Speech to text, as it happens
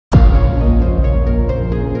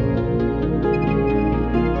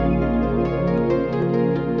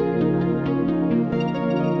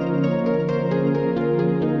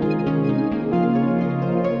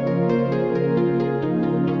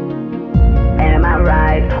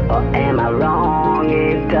Or am I wrong?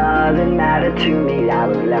 It doesn't matter to me, I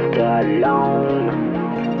was left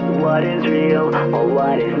alone. What is real or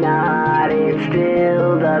what is not, it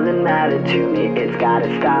still doesn't matter to me. It's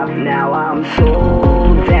gotta stop now, I'm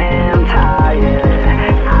so down.